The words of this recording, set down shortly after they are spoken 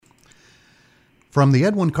From the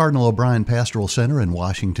Edwin Cardinal O'Brien Pastoral Center in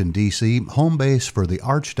Washington, D.C., home base for the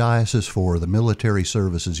Archdiocese for the Military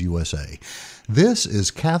Services USA, this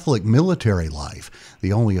is Catholic Military Life,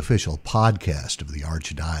 the only official podcast of the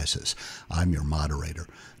Archdiocese. I'm your moderator,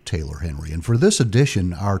 Taylor Henry. And for this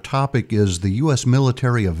edition, our topic is the U.S.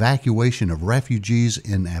 military evacuation of refugees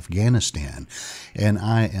in Afghanistan. And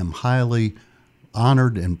I am highly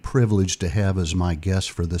honored and privileged to have as my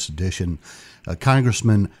guest for this edition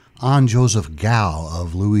Congressman Anne-Joseph Gao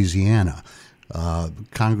of Louisiana.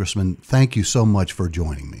 Congressman, thank you so much for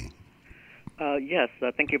joining me. Yes,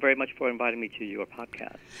 thank you very much for inviting me to your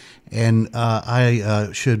podcast. And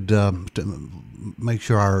I should make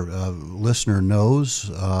sure our listener knows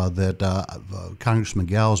that Congressman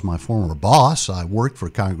Gao is my former boss. I worked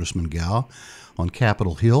for Congressman Gao on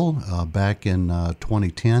Capitol Hill back in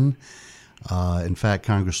 2010. In fact,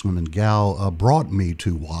 Congressman Gao brought me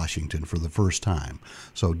to Washington for the first time.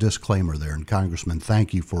 So disclaimer there. And Congressman,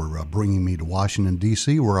 thank you for bringing me to Washington,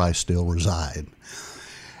 D.C., where I still reside.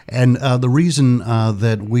 And the reason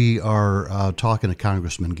that we are talking to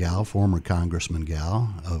Congressman Gao, former Congressman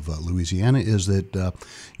Gao of Louisiana, is that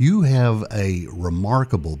you have a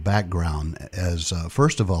remarkable background as,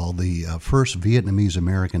 first of all, the first Vietnamese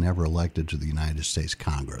American ever elected to the United States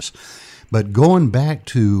Congress. But going back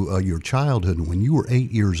to your childhood, when you were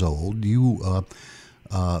 8 years old, you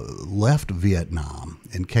left Vietnam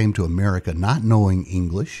and came to America not knowing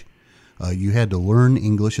English. You had to learn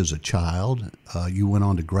English as a child. You went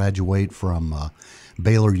on to graduate from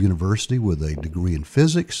Baylor University with a degree in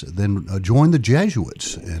physics, then joined the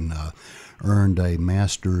Jesuits and earned a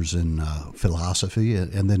master's in philosophy,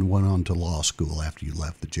 and then went on to law school after you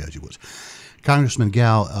left the Jesuits. Congressman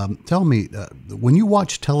Gao, tell me, when you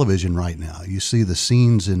watch television right now, you see the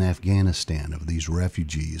scenes in Afghanistan of these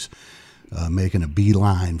refugees making a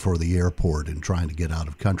beeline for the airport and trying to get out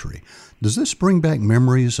of country. Does this bring back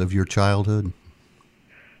memories of your childhood?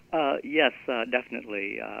 Yes,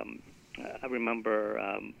 definitely. I remember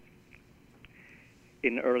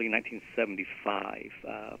in early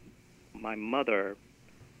 1975, my mother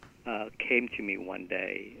came to me one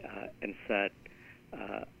day and said,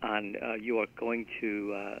 you are going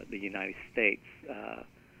to the United States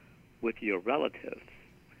with your relatives.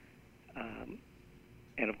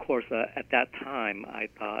 And of course, at that time, I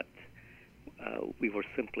thought we were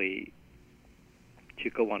simply to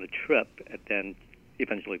go on a trip and then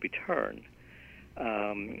eventually return.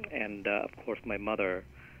 And of course, my mother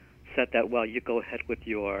said that, well, you go ahead with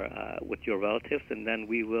your relatives, and then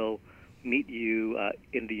we will meet you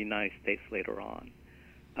in the United States later on.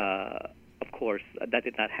 Of course, that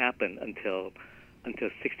did not happen until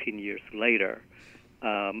 16 years later.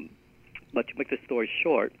 But to make the story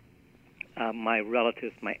short, my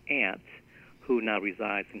relatives, my aunt, who now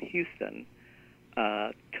resides in Houston,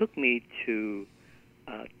 took me to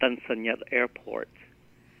Tan Son Nhat Airport.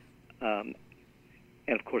 And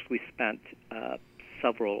of course, we spent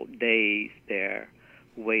several days there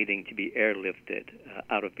waiting to be airlifted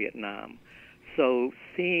out of Vietnam. So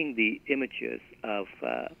seeing the images of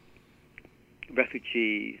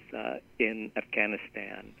refugees in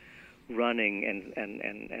Afghanistan running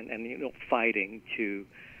and fighting to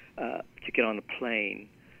get on a plane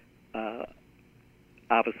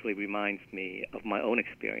obviously reminds me of my own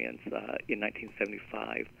experience in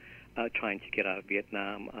 1975 trying to get out of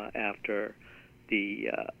Vietnam after the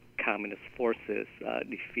communist forces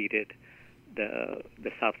defeated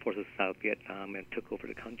the South Forces of South Vietnam and took over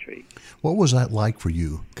the country. What was that like for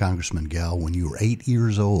you, Congressman Gao, when you were 8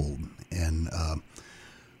 years old and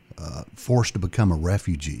forced to become a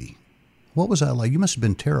refugee? What was that like? You must have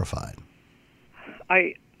been terrified.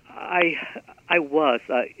 I was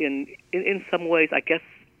in some ways. I guess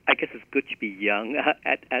it's good to be young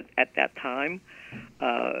at that time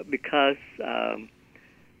because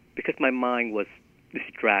my mind was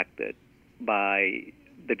distracted by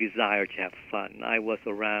the desire to have fun. I was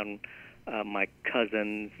around my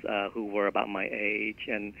cousins who were about my age,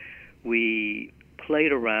 and we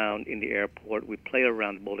played around in the airport. We played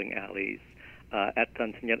around the bowling alleys at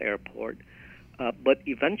Tan Son Nhat Airport. But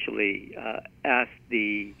eventually, as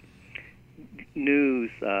the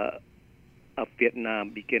news of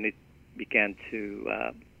Vietnam began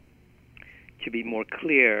to be more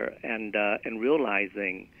clear, and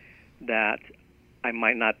realizing that I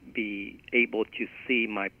might not be able to see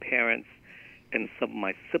my parents and some of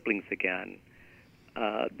my siblings again,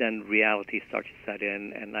 then reality started to set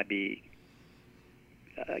in, and I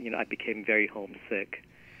became very homesick,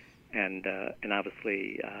 and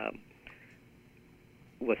obviously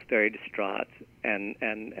was very distraught and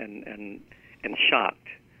shocked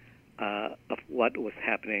of what was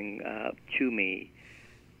happening to me,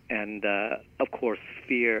 and of course,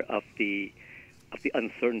 fear of the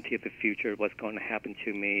uncertainty of the future, what's going to happen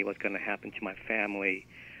to me, what's going to happen to my family,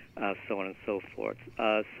 so on and so forth.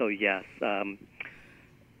 So yes,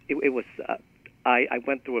 it was. I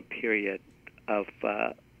went through a period of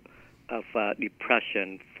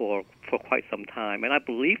depression for quite some time, and I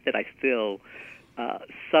believe that I still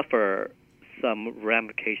suffer some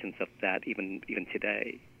ramifications of that even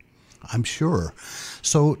today. I'm sure.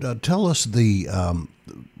 So tell us what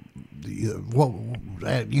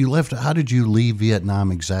you left. How did you leave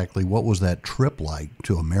Vietnam exactly? What was that trip like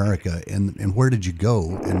to America, and where did you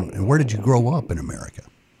go, and where did you grow up in America?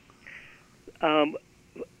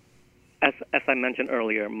 As I mentioned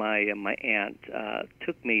earlier, my aunt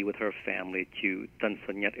took me with her family to Tan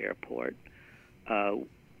Son Nhat Airport. I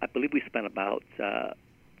believe we spent about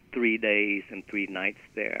 3 days and 3 nights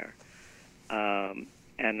there,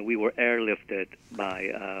 and we were airlifted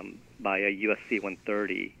by a US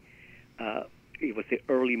C-130. It was the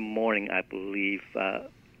early morning, I believe.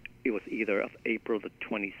 It was either of April the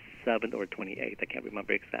 27th or 28th. I can't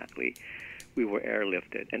remember exactly. We were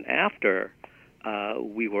airlifted, and after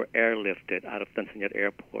we were airlifted out of Tan Son Nhat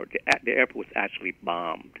Airport, the airport was actually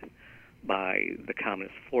bombed by the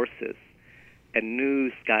Communist forces, and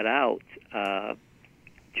news got out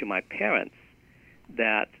to my parents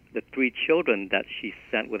that the 3 children that she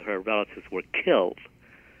sent with her relatives were killed.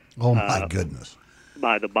 Oh my goodness!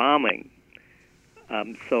 By the bombing.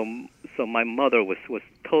 So my mother was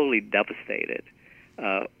totally devastated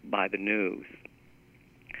by the news.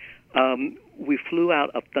 We flew out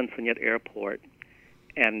of Tan Son Nhat Airport,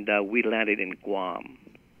 and we landed in Guam.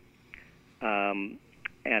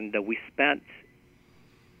 And we spent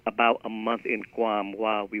about a month in Guam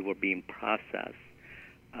while we were being processed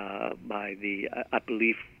by the, I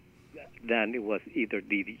believe then it was either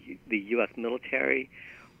the U.S. military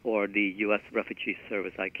or the U.S. Refugee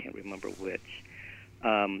Service. I can't remember which.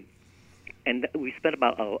 And we spent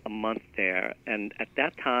about a month there. And at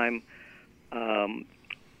that time,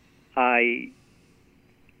 I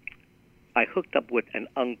hooked up with an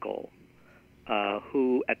uncle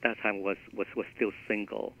who at that time was still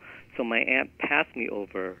single. So my aunt passed me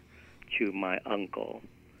over to my uncle.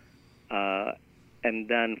 And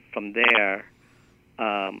then from there,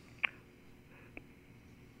 the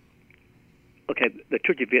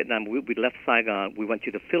trip to Vietnam, we left Saigon. We went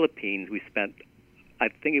to the Philippines. We spent, I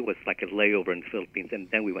think it was like a layover in the Philippines, and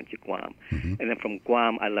then we went to Guam. Mm-hmm. And then from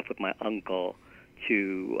Guam, I left with my uncle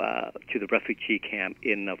to the refugee camp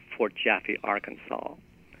in Fort Jaffe, Arkansas.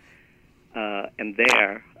 And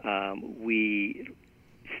there we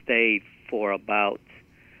stayed for about,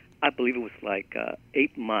 I believe it was like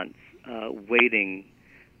 8 months, waiting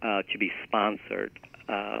to be sponsored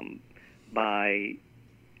by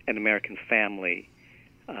an American family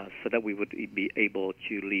so that we would be able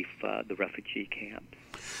to leave the refugee camps.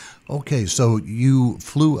 Okay, so you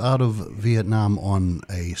flew out of Vietnam on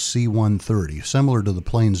a C-130, similar to the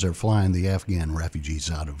planes they're flying the Afghan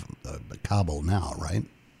refugees out of Kabul now, right?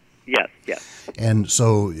 Yes. And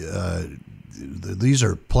so these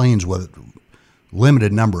are planes with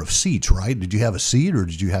limited number of seats, right? Did you have a seat, or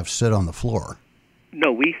did you have to sit on the floor?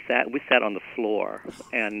 No, we sat on the floor,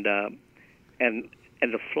 and the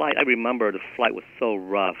flight. I remember the flight was so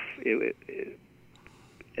rough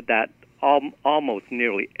that almost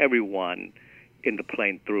nearly everyone in the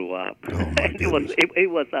plane threw up. Oh my and it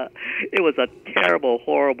was a terrible,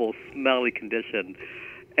 horrible, smelly condition.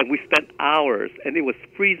 And we spent hours, and it was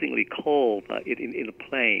freezingly cold in the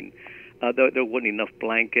plane. There weren't enough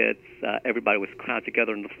blankets. Everybody was crammed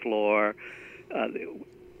together on the floor.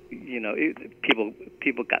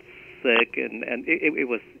 People got sick, and it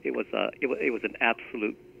was an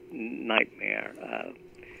absolute nightmare.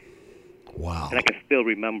 Wow! And I can still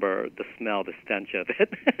remember the smell, the stench of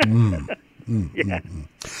it. Yeah.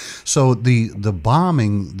 So the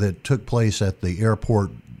bombing that took place at the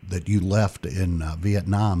airport that you left in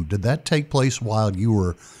Vietnam, did that take place while you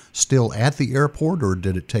were still at the airport, or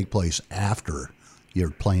did it take place after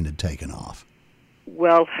your plane had taken off?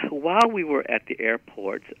 Well, while we were at the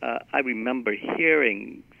airport, I remember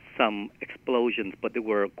hearing some explosions, but they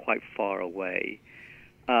were quite far away.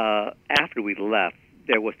 After we left,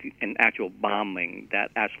 there was an actual bombing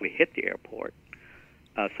that actually hit the airport.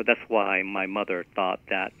 So that's why my mother thought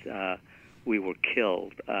that we were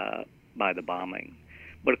killed by the bombing.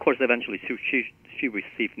 But of course, eventually she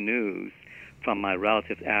received news from my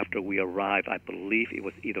relatives after we arrived. I believe it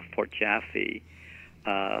was either Fort Jaffe,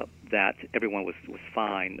 that everyone was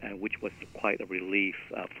fine, which was quite a relief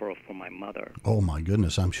for my mother. Oh my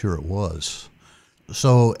goodness, I'm sure it was.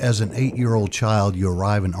 So as an 8-year-old child, you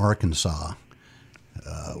arrive in Arkansas.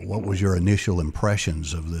 What was your initial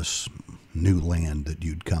impressions of this new land that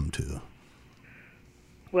you'd come to?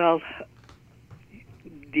 Well,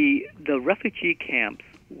 the refugee camps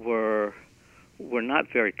were not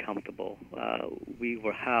very comfortable. We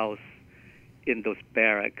were housed in those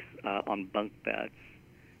barracks on bunk beds,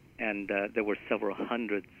 and there were several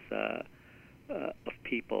hundreds of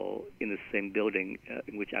people in the same building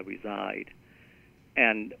in which I reside,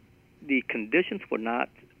 and the conditions were not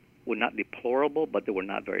deplorable, but they were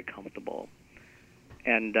not very comfortable.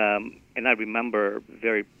 And I remember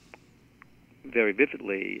very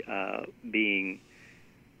vividly being,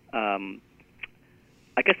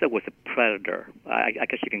 I guess there was a predator. I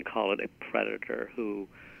guess you can call it a predator.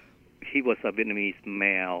 He was a Vietnamese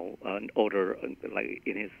male, an older, like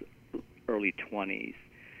in his early 20s,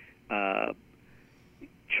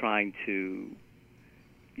 trying to,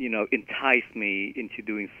 entice me into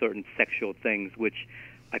doing certain sexual things, which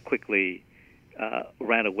I quickly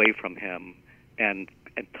ran away from him and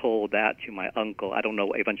told that to my uncle. I don't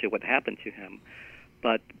know eventually what happened to him,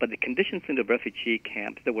 but the conditions in the refugee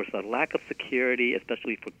camps, there was a lack of security,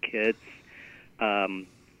 especially for kids, and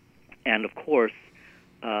of course,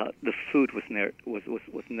 the food was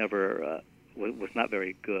not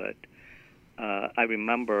very good. I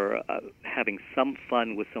remember having some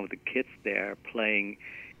fun with some of the kids there, playing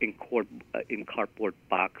in cardboard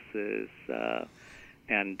boxes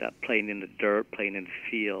and playing in the dirt, playing in the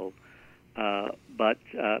field. But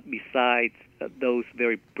besides those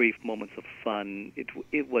very brief moments of fun,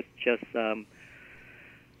 it was just,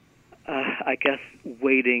 I guess,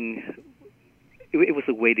 waiting. It was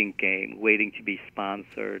a waiting game, waiting to be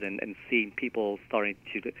sponsored, and seeing people started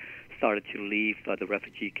to leave the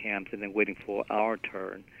refugee camps, and then waiting for our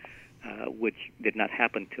turn, which did not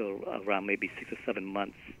happen till around maybe 6 or 7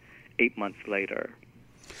 months, 8 months later.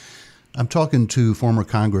 I'm talking to former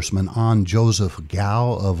Congressman An Joseph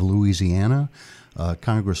Gao of Louisiana.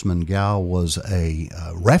 Congressman Gao was a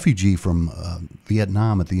refugee from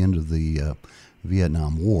Vietnam at the end of the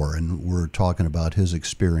Vietnam War, and we're talking about his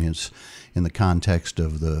experience in the context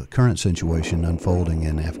of the current situation unfolding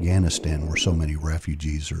in Afghanistan, where so many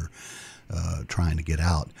refugees are trying to get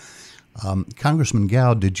out. Congressman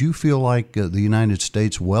Gao, did you feel like the United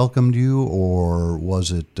States welcomed you, or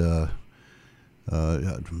was it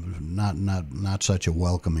not such a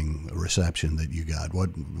welcoming reception that you got?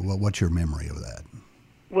 What's your memory of that?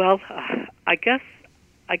 Well, I guess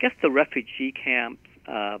the refugee camps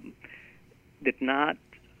did not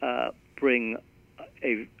bring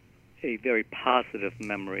a very positive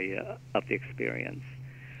memory of the experience,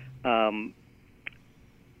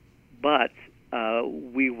 but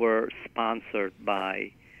we were sponsored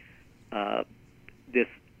by this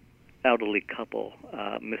elderly couple,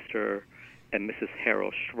 Mr. and Mrs.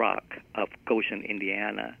 Harold Schrock of Goshen,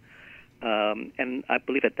 Indiana. And I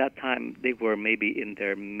believe at that time they were maybe in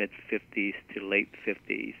their mid-50s to late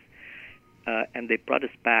 50s. And they brought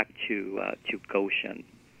us back to Goshen.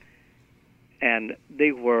 And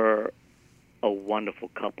they were a wonderful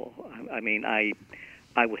couple. I mean, I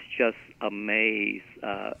was just amazed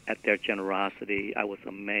at their generosity. I was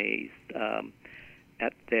amazed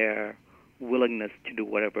at their willingness to do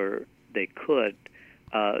whatever they could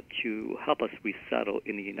to help us resettle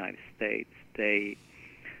in the United States. They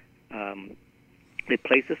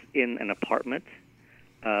placed us in an apartment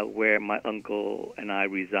where my uncle and I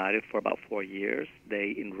resided for about 4 years.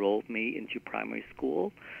 They enrolled me into primary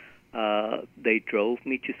school. They drove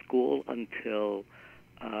me to school until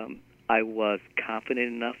I was confident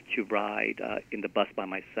enough to ride in the bus by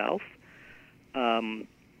myself.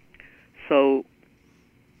 So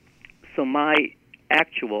my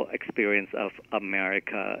actual experience of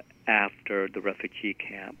America after the refugee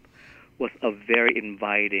camp was a very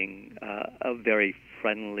inviting, a very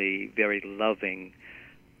friendly, very loving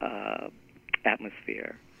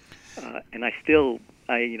atmosphere. And I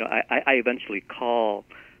eventually call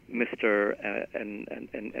Mr. And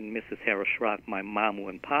Mrs. Harold Schrock my mamu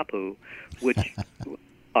and papu, which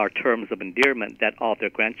are terms of endearment that all their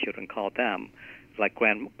grandchildren call them, like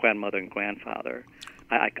grandmother and grandfather.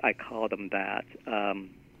 I call them that.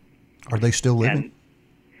 Are they still living?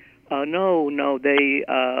 No. They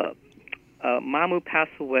Mamu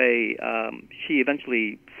passed away. She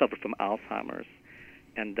eventually suffered from Alzheimer's,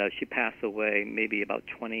 and she passed away maybe about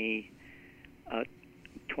 20 or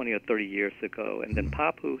 30 years ago. And then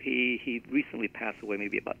Papu, he recently passed away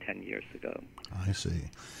maybe about 10 years ago. I see.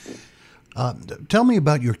 Tell me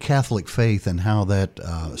about your Catholic faith and how that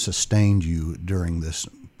sustained you during this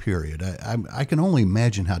period. I can only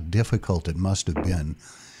imagine how difficult it must have been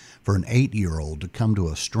for an 8-year-old to come to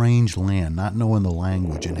a strange land, not knowing the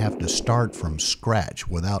language, and have to start from scratch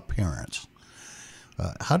without parents.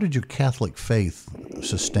 How did your Catholic faith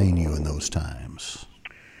sustain you in those times?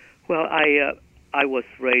 Well, I was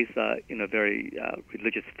raised in a very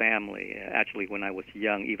religious family. Actually, when I was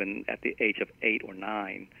young, even at the age of 8 or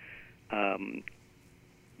 9,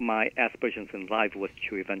 my aspirations in life was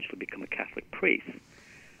to eventually become a Catholic priest.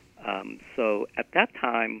 So at that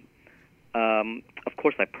time, of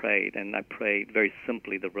course, I prayed, and I prayed very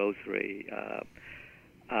simply the Rosary.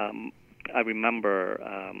 I remember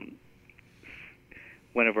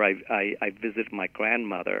whenever I visited my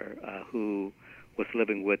grandmother, who was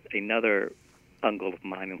living with another uncle of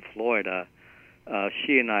mine in Florida,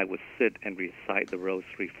 she and I would sit and recite the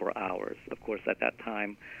Rosary for hours. Of course, at that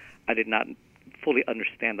time, I did not fully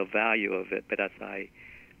understand the value of it, but as I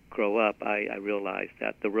grow up, I realized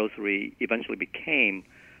that the Rosary eventually became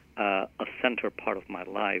a center part of my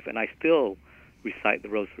life, and I still recite the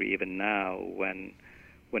Rosary even now when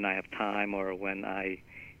I have time or when I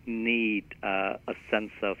need a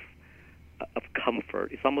sense of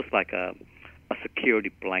comfort. It's almost like a security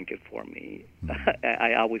blanket for me.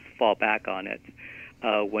 I always fall back on it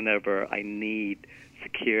whenever I need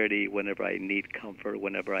security, whenever I need comfort,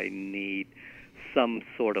 whenever I need some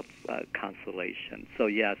sort of consolation. So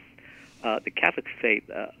yes, the Catholic faith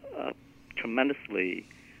tremendously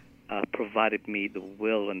provided me the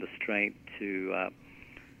will and the strength to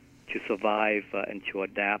survive and to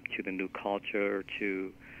adapt to the new culture,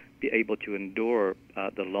 to be able to endure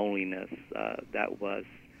the loneliness that was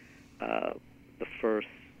the first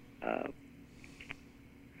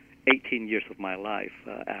 18 years of my life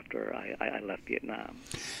after I left Vietnam.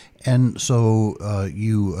 And so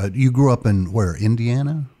you grew up in where,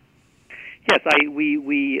 Indiana? Yes,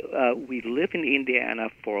 we lived in Indiana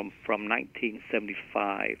from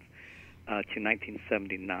 1975 to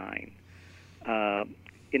 1979.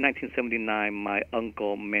 In 1979, my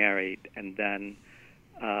uncle married, and then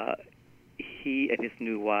he and his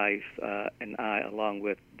new wife and I, along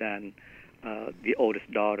with then the oldest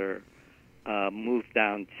daughter, moved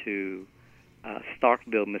down to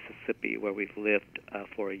Starkville, Mississippi, where we've lived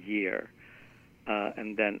for a year.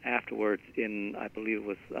 And then afterwards, I believe it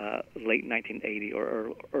was late 1980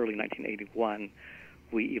 or early 1981,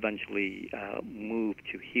 we eventually moved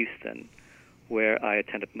to Houston, where I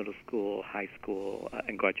attended middle school, high school,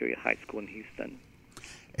 and graduated high school in Houston.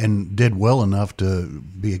 And did well enough to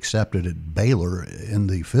be accepted at Baylor in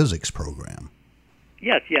the physics program.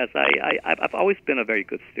 Yes. I've always been a very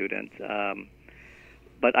good student,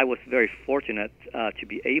 but I was very fortunate to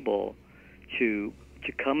be able to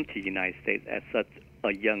come to the United States at such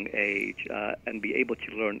a young age and be able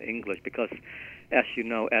to learn English, because, as you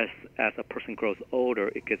know, as a person grows older,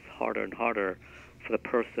 it gets harder and harder for the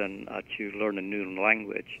person to learn a new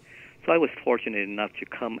language. So I was fortunate enough to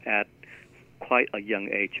come at quite a young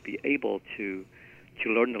age to be able to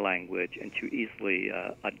learn the language and to easily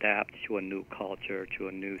adapt to a new culture, to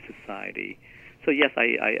a new society. So yes,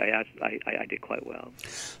 I did quite well.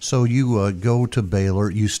 So you go to Baylor.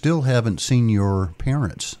 You still haven't seen your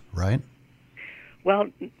parents, right? Well,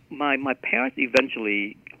 my parents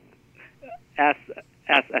eventually, as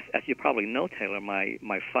you probably know, Taylor,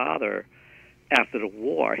 my father, after the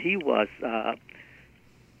war, he was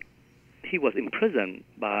imprisoned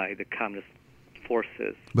by the Communist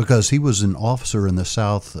forces. Because he was an officer in the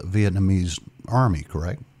South Vietnamese Army,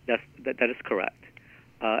 correct? That is correct.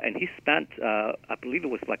 And he spent, I believe it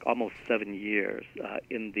was like almost 7 years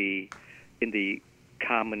in the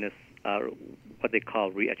communist, what they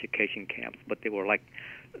call re-education camps, but they were like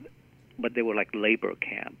labor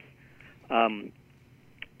camps. And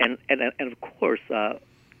of course,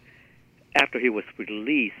 after he was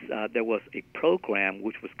released, there was a program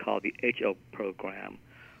which was called the HO program,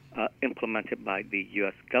 implemented by the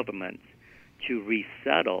U.S. government to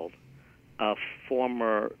resettle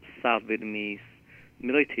former South Vietnamese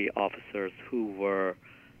military officers who were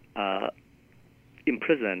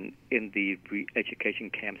imprisoned in the re-education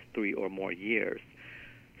camps 3 or more years.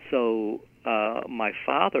 So my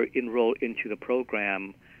father enrolled into the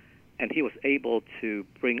program, and he was able to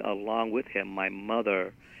bring along with him my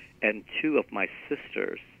mother and 2 of my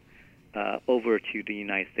sisters over to the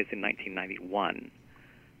United States in 1991.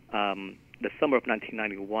 The summer of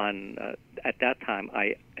 1991, at that time,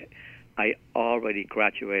 I already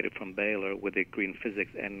graduated from Baylor with a degree in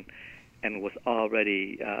physics and was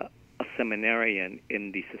already a seminarian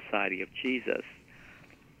in the Society of Jesus.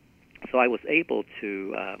 So I was able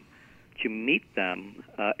to meet them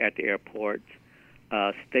at the airport,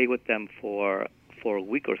 stay with them for a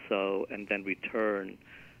week or so, and then return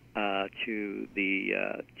to the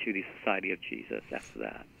Society of Jesus after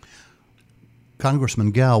that.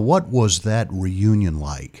 Congressman Gao, what was that reunion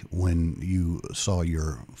like when you saw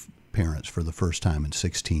your parents for the first time in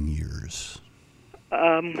 16 years?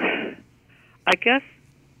 I guess,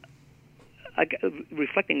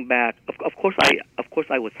 reflecting back, of course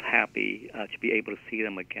I was happy to be able to see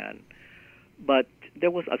them again, but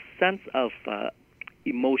there was a sense of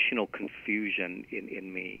emotional confusion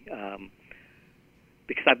in me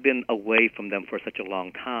because I've been away from them for such a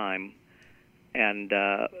long time, and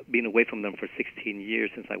being away from them for 16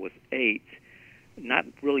 years since I was 8, not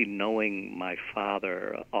really knowing my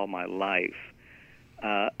father all my life.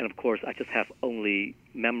 And of course, I just have only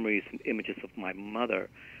memories and images of my mother.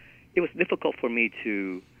 It was difficult for me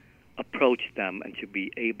to approach them and to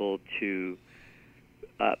be able to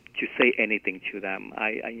say anything to them.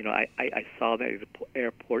 I saw them at the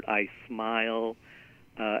airport. I smiled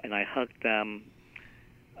and I hugged them.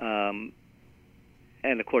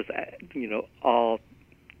 And of course, all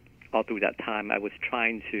through that time, I was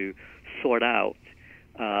trying to sort out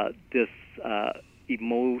this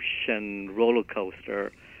emotion roller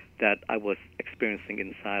coaster that I was experiencing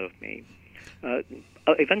inside of me.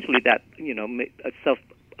 Eventually, that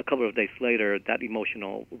a couple of days later, that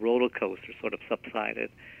emotional roller coaster sort of subsided,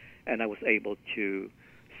 and I was able to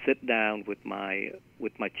sit down with my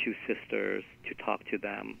 2 sisters to talk to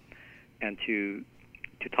them, and to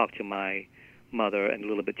talk to my mother and a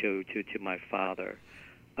little bit to my father.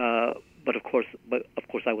 But of course,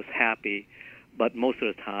 I was happy. But most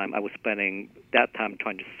of the time, I was spending that time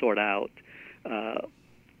trying to sort out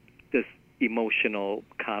this emotional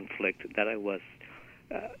conflict that I was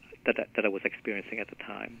experiencing at the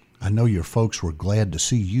time. I know your folks were glad to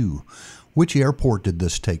see you. Which airport did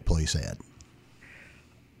this take place at?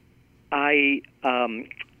 I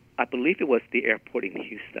believe it was the airport in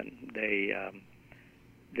Houston.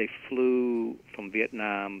 They flew from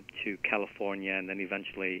Vietnam to California, and then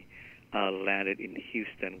eventually landed in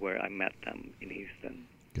Houston, where I met them in Houston.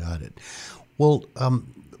 Got it. Well,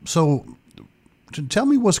 so tell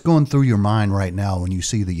me what's going through your mind right now when you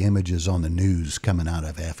see the images on the news coming out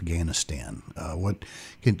of Afghanistan. What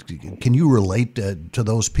can you relate to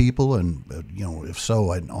those people, and if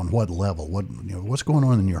so, on what level? What's going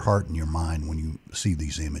on in your heart and your mind when you see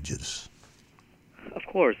these images? Of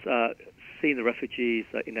course, seeing the refugees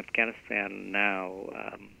in Afghanistan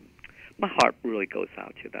now. My heart really goes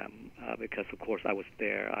out to them because, of course, I was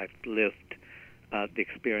there. I've lived the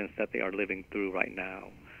experience that they are living through right now,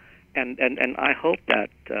 and I hope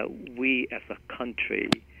that we as a country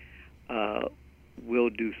will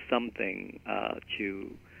do something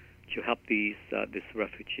to help these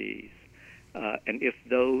refugees, and if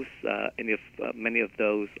many of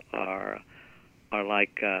those are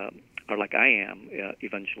like I am,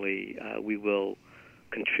 eventually we will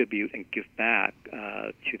contribute and give back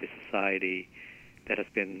to the society that has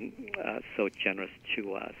been so generous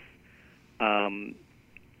to us.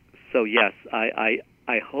 So yes,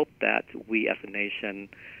 I hope that we as a nation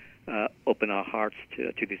open our hearts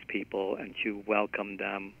to these people and to welcome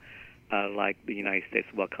them like the United States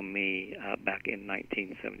welcomed me back in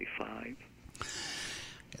 1975.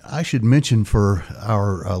 I should mention for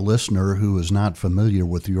our listener who is not familiar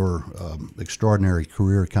with your extraordinary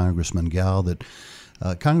career, Congressman Gow, that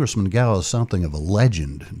Congressman Gow is something of a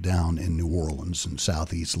legend down in New Orleans in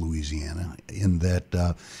southeast Louisiana, in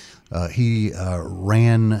that he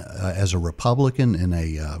ran as a Republican in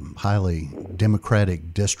a highly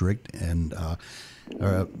Democratic district and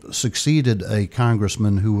succeeded a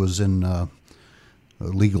congressman who was in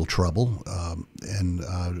legal trouble and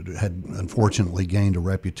had unfortunately gained a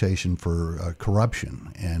reputation for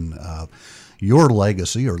corruption. And your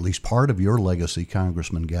legacy, or at least part of your legacy,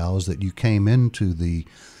 Congressman Gow, is that you came into the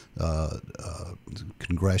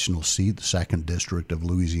congressional seat, the 2nd District of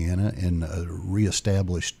Louisiana, and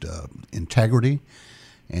reestablished integrity,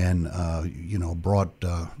 and brought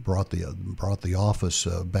the office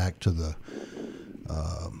back to the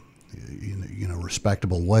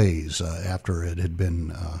respectable ways after it had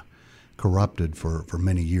been corrupted for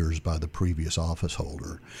many years by the previous office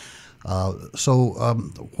holder. So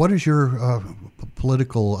what is your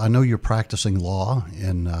political? I know you're practicing law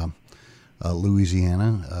in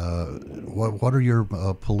Louisiana. What are your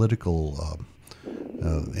political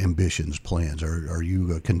ambitions, plans? Are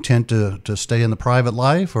you content to stay in the private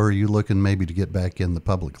life, or are you looking maybe to get back in the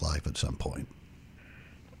public life at some point?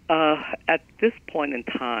 At this point in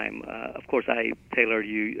time, of course, Taylor,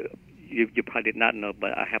 you probably did not know,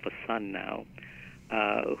 but I have a son now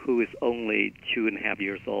who is only 2.5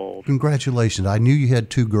 years old. Congratulations. I knew you had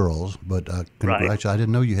 2 girls, but congratulations. Right. I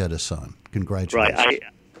didn't know you had a son. Congratulations. Right.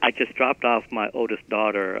 I just dropped off my oldest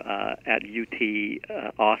daughter at UT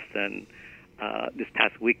Austin this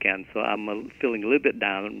past weekend, so I'm feeling a little bit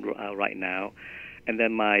down right now. and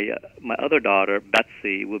then my other daughter,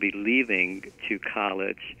 Betsy, will be leaving to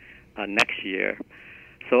college next year.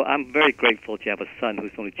 So I'm very grateful to have a son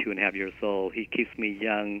who's only 2.5 years old. He keeps me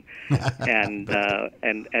young and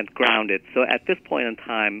grounded. So at this point in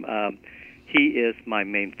time, he is my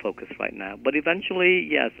main focus right now. But eventually,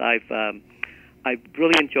 yes, I've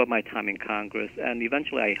really enjoyed my time in Congress, and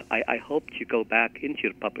eventually I hope to go back into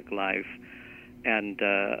the public life and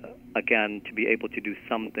again to be able to do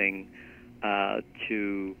something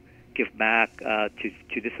to give back to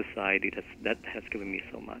this society that has given me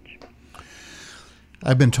so much.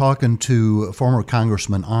 I've been talking to former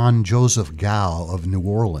Congressman An Joseph Gao of New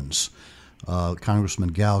Orleans. Congressman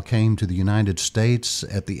Gao came to the United States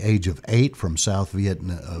at the age of 8 from South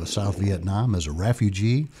Vietnam as a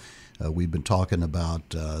refugee. We've been talking about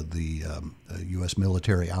the U.S.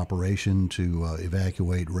 military operation to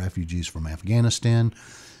evacuate refugees from Afghanistan,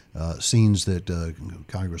 scenes that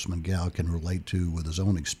Congressman Gao can relate to with his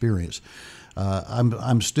own experience.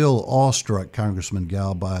 I'm still awestruck, Congressman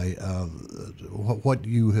Gao, by what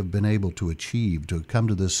you have been able to achieve to come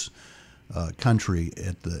to this country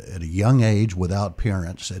at a young age without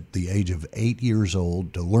parents, at the age of 8 years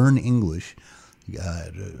old, to learn English,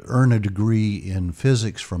 to earn a degree in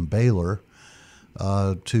physics from Baylor,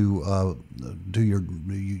 to do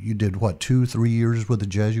you did what, 2-3 years with the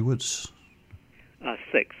Jesuits?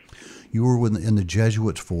 6. You were in the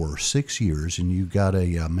Jesuits for 6 years, and you got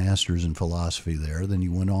a master's in philosophy there. Then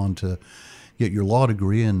you went on to get your law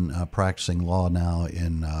degree in practicing law now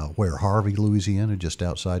in Harvey, Louisiana, just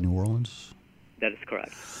outside New Orleans? That is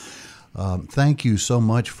correct. Thank you so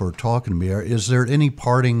much for talking to me. Is there any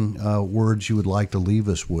parting words you would like to leave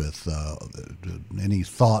us with? Any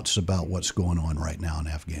thoughts about what's going on right now in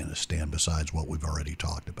Afghanistan besides what we've already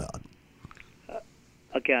talked about?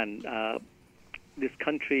 Again, this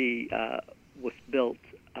country was built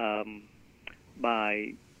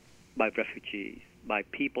by refugees, by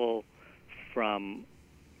people from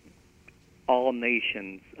all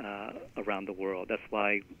nations around the world. That's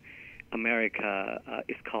why America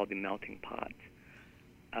is called the melting pot.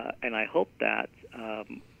 And I hope that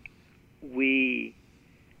we,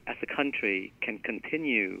 as a country, can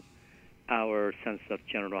continue our sense of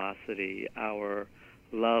generosity, our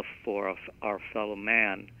love for our fellow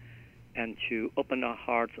man, and to open our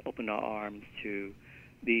hearts, open our arms to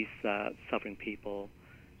these suffering people,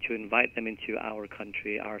 to invite them into our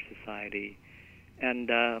country, our society, and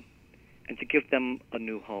to give them a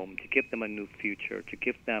new home, to give them a new future, to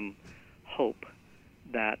give them hope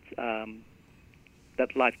that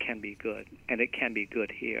that life can be good, and it can be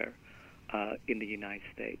good here in the United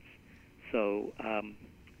States. So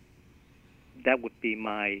that would be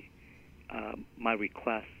my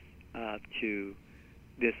request to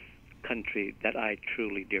this country that I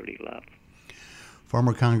truly, dearly love.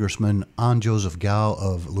 Former Congressman An Joseph Gao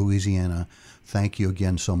of Louisiana, thank you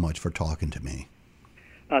again so much for talking to me.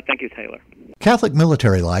 Thank you, Taylor. Catholic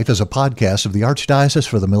Military Life is a podcast of the Archdiocese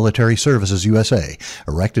for the Military Services USA,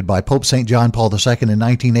 erected by Pope St. John Paul II in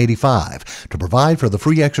 1985 to provide for the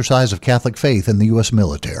free exercise of Catholic faith in the U.S.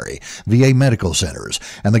 military, VA medical centers,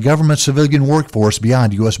 and the government civilian workforce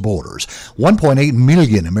beyond U.S. borders. 1.8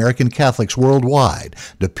 million American Catholics worldwide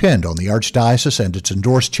depend on the Archdiocese and its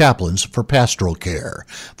endorsed chaplains for pastoral care.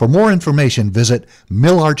 For more information, visit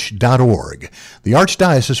milarch.org. The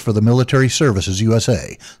Archdiocese for the Military Services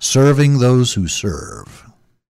USA, serving those who serve.